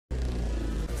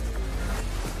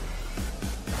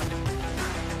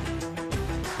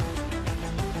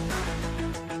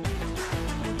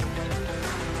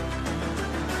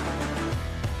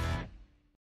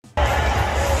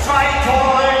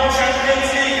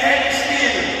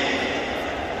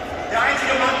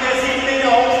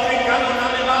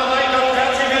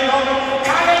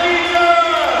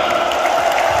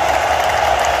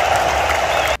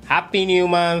Happy new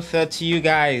month to you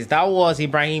guys. That was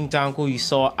IBRAHIM Tanko you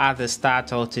saw at the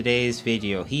start of today's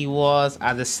video. He was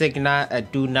at the Signal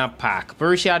Iduna Park.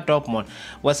 Borussia Dortmund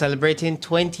was celebrating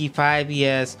 25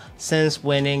 years since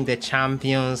winning the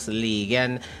Champions League,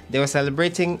 and they were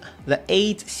celebrating the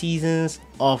 8 seasons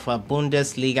of a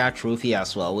Bundesliga trophy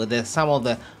as well, with some of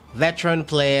the veteran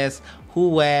players who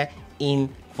were in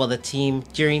for the team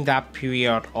during that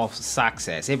period of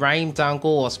success. IBRAHIM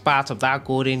Tanko was part of that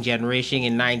golden generation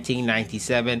in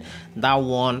 1997 that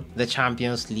won the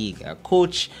Champions League. A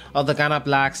coach of the Ghana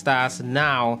Black Stars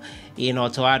now in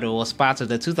Otto Addo was part of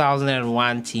the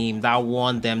 2001 team that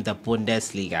won them the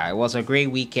Bundesliga. It was a great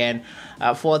weekend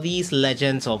for these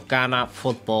legends of Ghana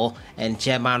football and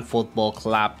German football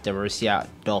club, the Borussia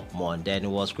Dortmund, and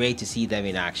it was great to see them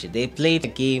in action. They played a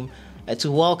game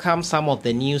to welcome some of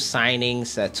the new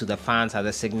signings to the fans at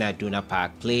the Signal Iduna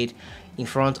Park, played in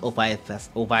front of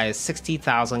over a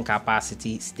 60,000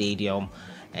 capacity stadium,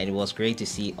 and it was great to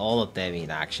see all of them in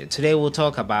action. Today we'll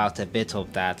talk about a bit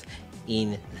of that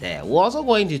in there. We're also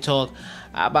going to talk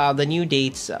about the new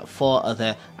dates for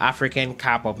the African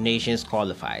Cup of Nations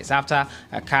qualifiers. After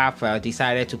a CAF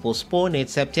decided to postpone it,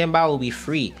 September will be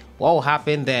free. What will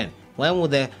happen then? When will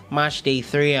the match day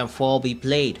 3 and 4 be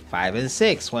played? 5 and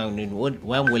 6. When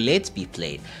will it be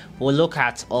played? We'll look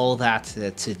at all that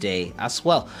today as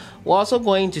well. We're also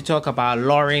going to talk about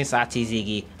Lawrence Ati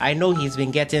Zigi. I know he's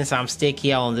been getting some stick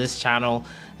here on this channel.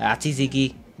 Ati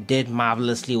Zigi did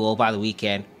marvelously well over the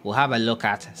weekend. We'll have a look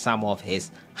at some of his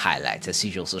highlights. As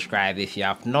usual, subscribe if you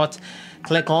have not.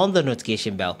 Click on the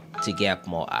notification bell to get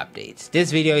more updates.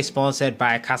 This video is sponsored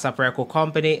by Casapreco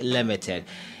Company Limited.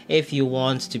 If you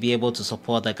want to be able to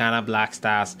support the Ghana Black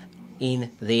Stars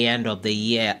in the end of the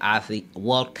year at the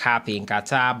World Cup in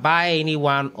Qatar, buy any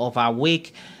one of our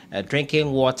Wake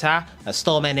drinking water, a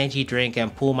Storm energy drink,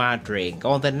 and Puma drink.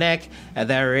 On the neck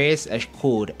there is a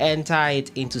code. Enter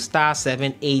it into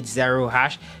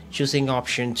 *780#, choosing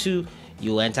option 2.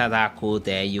 You enter that code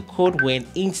there. You could win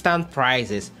instant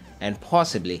prizes and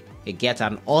possibly get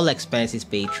an all expenses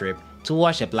paid trip to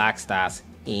watch the Black Stars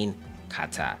in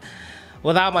Qatar.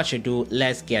 Without much ado,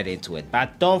 let's get into it.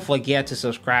 But don't forget to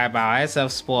subscribe our SF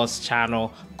Sports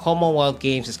channel. Commonwealth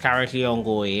Games is currently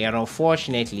ongoing, and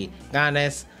unfortunately,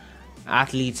 Ghana's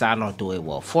athletes are not doing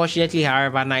well. Fortunately,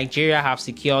 however, Nigeria have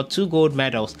secured 2 gold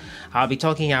medals. I'll be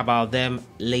talking about them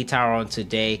later on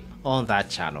today on that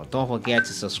channel. Don't forget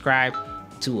to subscribe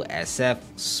to SF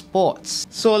Sports.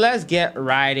 So let's get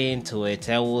right into it,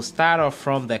 and we'll start off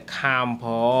from the camp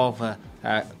of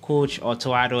Coach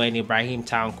Otto Addo and IBRAHIM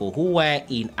Tanko, who were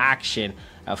in action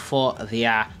for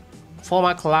their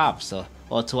former clubs.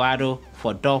 Otto Addo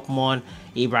for Dortmund,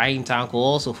 IBRAHIM Tanko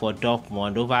also for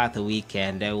Dortmund. Over the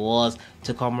weekend, there was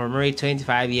to commemorate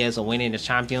 25 years of winning the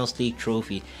Champions League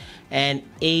trophy and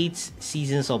 8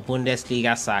 seasons of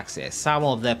Bundesliga success. Some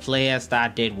of the players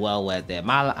that did well were there.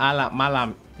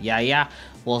 Malam Yaya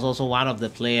was also one of the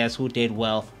players who did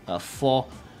well for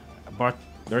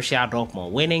Borussia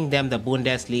Dortmund, winning them the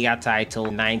Bundesliga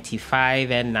title 95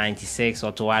 and 96,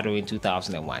 Otto Addo in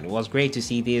 2001. It was great to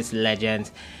see these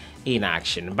legends in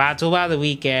action. But over the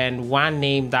weekend, one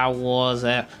name that was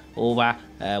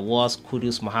was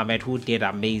Kudus Mohammed, who did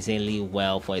amazingly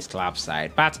well for his club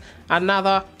side. But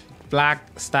another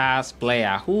Black Stars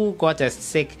player who got us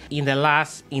sick in the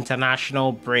last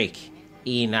international break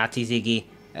in Ati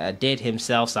Zigi did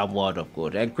himself some world of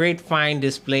good. A great fine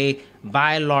display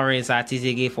by Lawrence Ati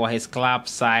Zigi for his club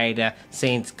side,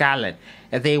 St. Gallen.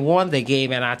 They won the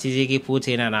game, and Ati Zigi put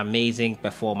in an amazing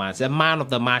performance. A man of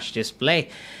the match display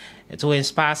to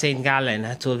inspire St.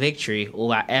 Gallen to a victory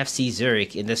over FC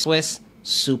Zurich in the Swiss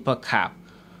Super Cup.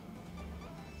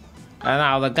 And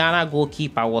now the Ghana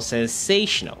goalkeeper was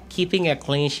sensational, keeping a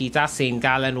clean sheet as St.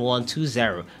 Gallen won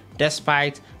 2-0,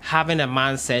 despite having a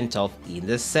man sent off in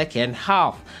the second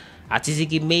half. Ati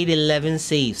Zigi made 11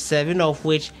 saves, 7 of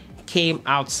which came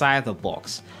outside the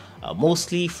box,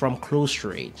 mostly from close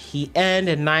range. He earned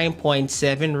a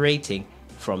 9.7 rating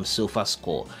from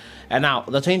SofaScore. And now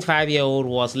the 25-year-old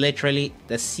was literally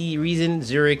the reason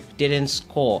Zurich didn't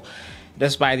score,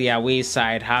 despite the away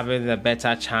side having the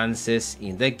better chances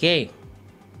in the game.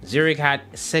 Zurich had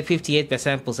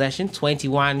 58% possession,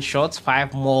 21 shots,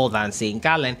 5 more than St.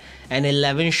 Gallen, and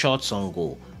 11 shots on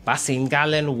goal. But St.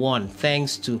 Gallen won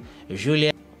thanks to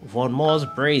Julian von Moore's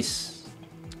brace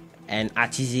and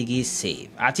Ati Zigi's save.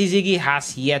 Ati Zigi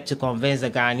has yet to convince the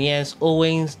Ghanaians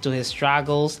owing to his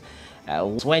struggles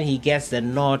when he gets the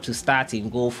nod to start in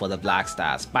goal for the Black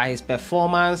Stars. By his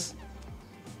performance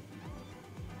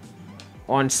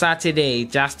on Saturday,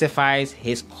 justifies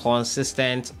his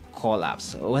consistent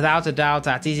call-ups. Without a doubt,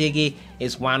 Ati Zigi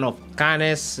is one of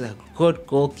Ghana's good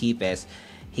goalkeepers.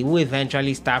 He will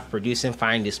eventually start producing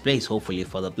fine displays, hopefully,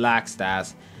 for the Black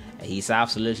Stars. He's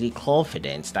absolutely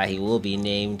confident that he will be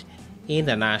named in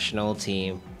the national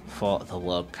team for the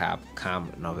World Cup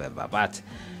come November. But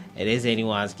it is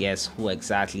anyone's guess who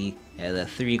exactly the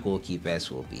 3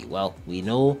 goalkeepers will be. Well, we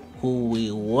know who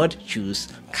we would choose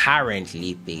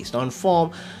currently based on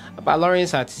form. But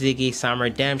Lawrence Ati Zigi, some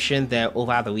redemption there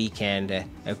over the weekend.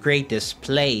 A great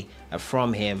display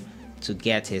from him to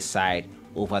get his side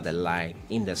over the line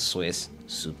in the Swiss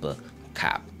Super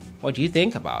Cup. What do you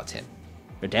think about him?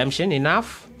 Redemption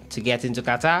enough to get into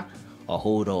Qatar, or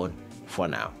hold on for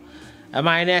now?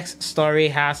 My next story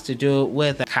has to do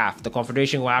with the CAF, the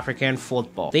Confederation of African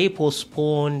Football. They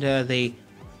postponed the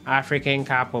African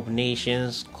Cup of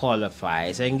Nations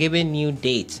qualifiers and given new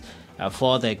dates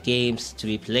for the games to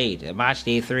be played. Match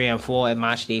day 3 and 4 and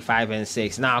match day 5 and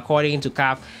 6. Now, according to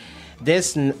CAF,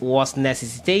 this was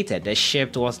necessitated. The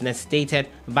shift was necessitated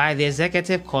by the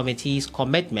executive committee's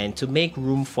commitment to make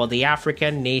room for the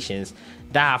African nations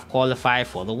that have qualified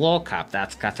for the World Cup,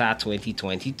 that's Qatar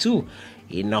 2022,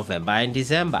 in November and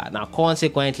December. Now,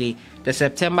 consequently, the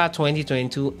September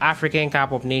 2022 African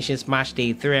Cup of Nations match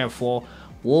day 3 and 4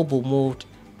 will be moved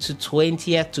to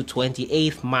 20th to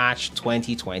 28th March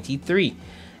 2023.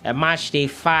 And match day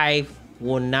 5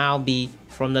 will now be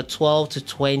from the 12th to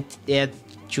 20th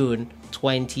June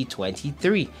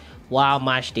 2023, while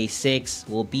match day 6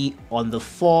 will be on the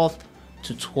 4th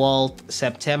to 12th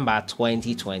September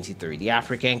 2023. The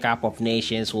African Cup of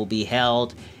Nations will be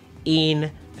held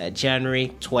in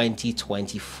January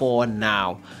 2024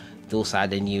 now. Those are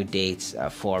the new dates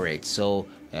for it. So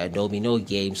there will be no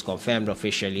games confirmed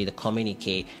officially. The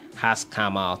communique has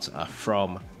come out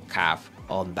from CAF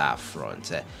on that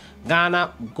front.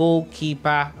 Ghana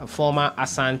goalkeeper, former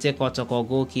Asante Kotoko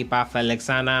goalkeeper Felix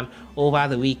Annan, over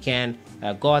the weekend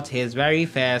got his very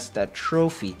first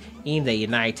trophy in the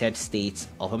United States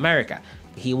of America.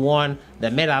 He won the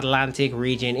Mid-Atlantic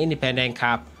Region Independent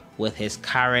Cup with his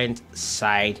current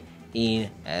side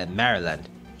in Maryland,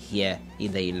 here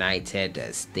in the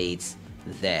United States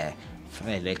there.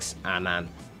 Felix Annan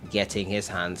getting his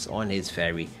hands on his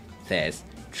very first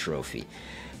trophy.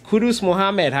 Kudus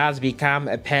Mohammed has become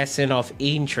a person of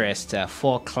interest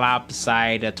for club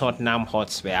side Tottenham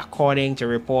Hotspur. According to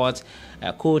reports,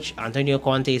 coach Antonio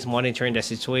Conte is monitoring the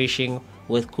situation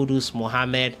with Kudus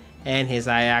Mohammed and his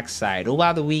Ajax side.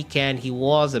 Over the weekend, he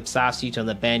was a substitute on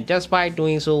the bench despite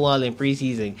doing so well in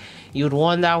preseason. You'd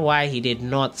wonder why he did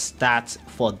not start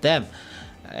for them.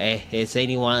 It's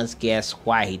anyone's guess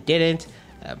why he didn't,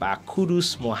 but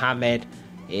Kudus Mohammed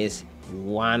is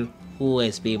one who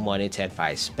is being monitored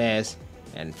by Spurs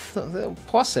and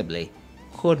possibly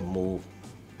could move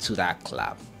to that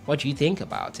club. What do you think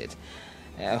about it?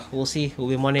 We'll see. We'll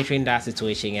be monitoring that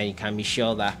situation, and you can be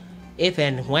sure that if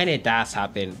and when it does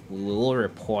happen, we will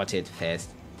report it first,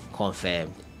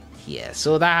 confirmed here.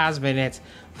 So that has been it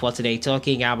for today,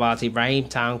 talking about IBRAHIM,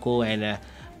 Tanko and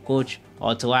coach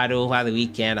Otto Addo over the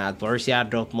weekend at Borussia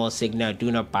Dortmund Signal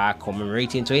Iduna Park,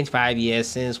 commemorating 25 years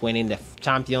since winning the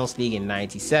Champions League in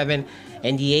 '97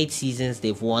 and the 8 seasons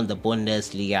they've won the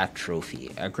Bundesliga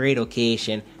trophy. A great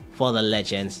occasion for the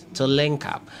legends to link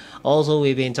up. Also,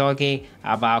 we've been talking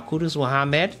about Kudus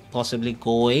Mohammed possibly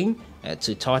going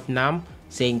to Tottenham,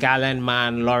 St. Gallen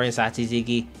man Lawrence Ati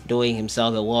Zigi doing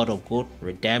himself a world of good,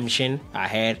 redemption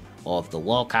ahead of the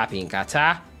World Cup in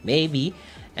Qatar, maybe,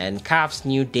 and CAF's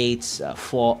new dates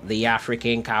for the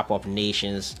African Cup of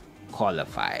Nations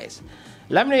qualifiers.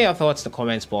 Let me know your thoughts in the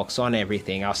comments box on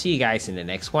everything. I'll see you guys in the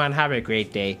next one. Have a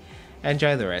great day.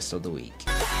 Enjoy the rest of the week.